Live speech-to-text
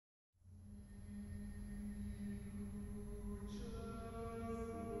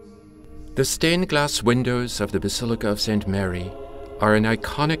The stained glass windows of the Basilica of St. Mary are an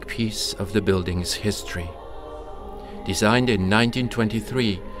iconic piece of the building's history. Designed in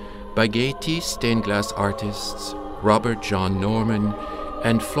 1923 by Gaiety stained glass artists Robert John Norman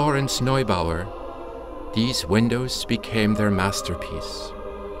and Florence Neubauer, these windows became their masterpiece.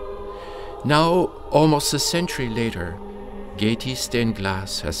 Now, almost a century later, Gaiety stained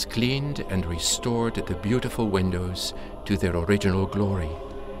glass has cleaned and restored the beautiful windows to their original glory.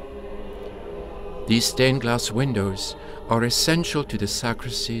 These stained glass windows are essential to the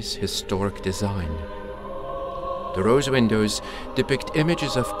sacristy's historic design. The rose windows depict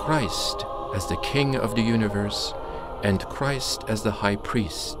images of Christ as the King of the universe and Christ as the High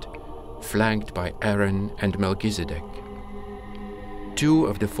Priest, flanked by Aaron and Melchizedek. Two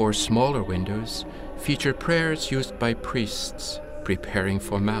of the four smaller windows feature prayers used by priests preparing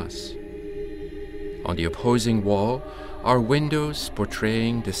for Mass. On the opposing wall are windows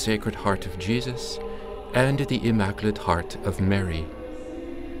portraying the Sacred Heart of Jesus and the Immaculate Heart of Mary.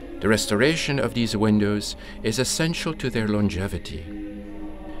 The restoration of these windows is essential to their longevity.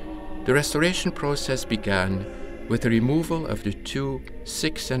 The restoration process began with the removal of the two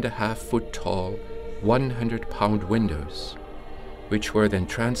 6.5-foot tall, 100-pound windows, which were then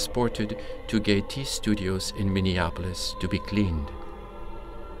transported to Gaiety Studios in Minneapolis to be cleaned.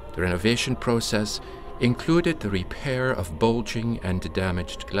 The renovation process included the repair of bulging and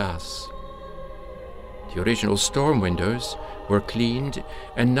damaged glass. The original storm windows were cleaned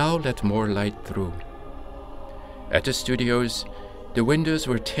and now let more light through. At the studios, the windows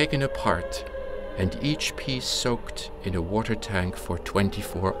were taken apart and each piece soaked in a water tank for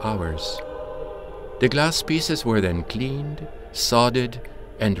 24 hours. The glass pieces were then cleaned, sodded,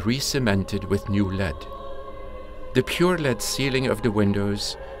 and re-cemented with new lead. The pure lead ceiling of the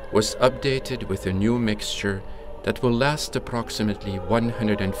windows was updated with a new mixture that will last approximately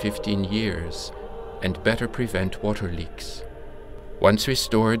 115 years and better prevent water leaks. Once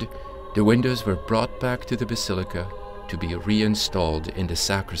restored, the windows were brought back to the Basilica to be reinstalled in the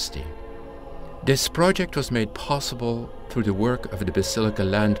sacristy. This project was made possible through the work of the Basilica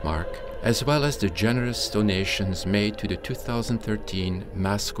Landmark, as well as the generous donations made to the 2013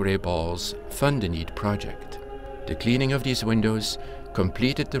 Masquerade Balls Fund a Need project. The cleaning of these windows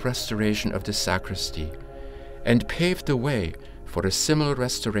completed the restoration of the sacristy and paved the way for a similar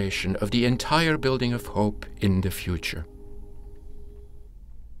restoration of the entire Building of Hope in the future.